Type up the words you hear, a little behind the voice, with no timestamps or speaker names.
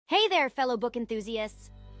Hey there, fellow book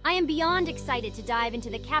enthusiasts! I am beyond excited to dive into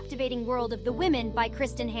the captivating world of The Women by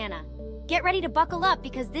Kristin Hannah. Get ready to buckle up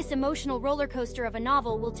because this emotional roller coaster of a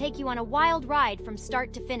novel will take you on a wild ride from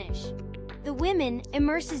start to finish. The Women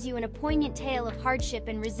immerses you in a poignant tale of hardship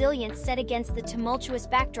and resilience set against the tumultuous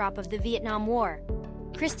backdrop of the Vietnam War.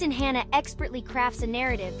 Kristin Hannah expertly crafts a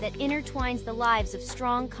narrative that intertwines the lives of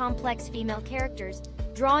strong, complex female characters,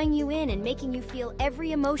 drawing you in and making you feel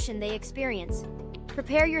every emotion they experience.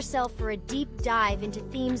 Prepare yourself for a deep dive into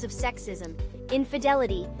themes of sexism,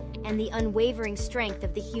 infidelity, and the unwavering strength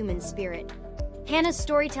of the human spirit. Hannah's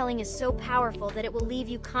storytelling is so powerful that it will leave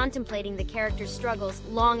you contemplating the characters' struggles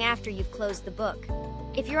long after you've closed the book.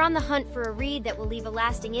 If you're on the hunt for a read that will leave a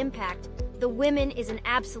lasting impact, The Women is an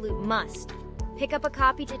absolute must. Pick up a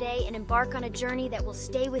copy today and embark on a journey that will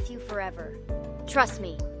stay with you forever. Trust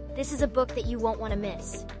me, this is a book that you won't want to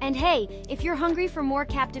miss. And hey, if you're hungry for more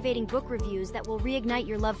captivating book reviews that will reignite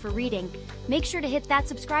your love for reading, make sure to hit that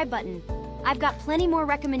subscribe button. I've got plenty more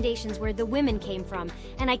recommendations where The Women came from,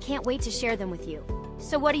 and I can't wait to share them with you.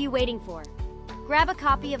 So what are you waiting for? Grab a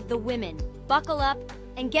copy of The Women, buckle up,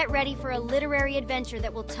 and get ready for a literary adventure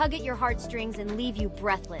that will tug at your heartstrings and leave you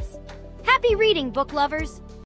breathless. Happy reading, book lovers!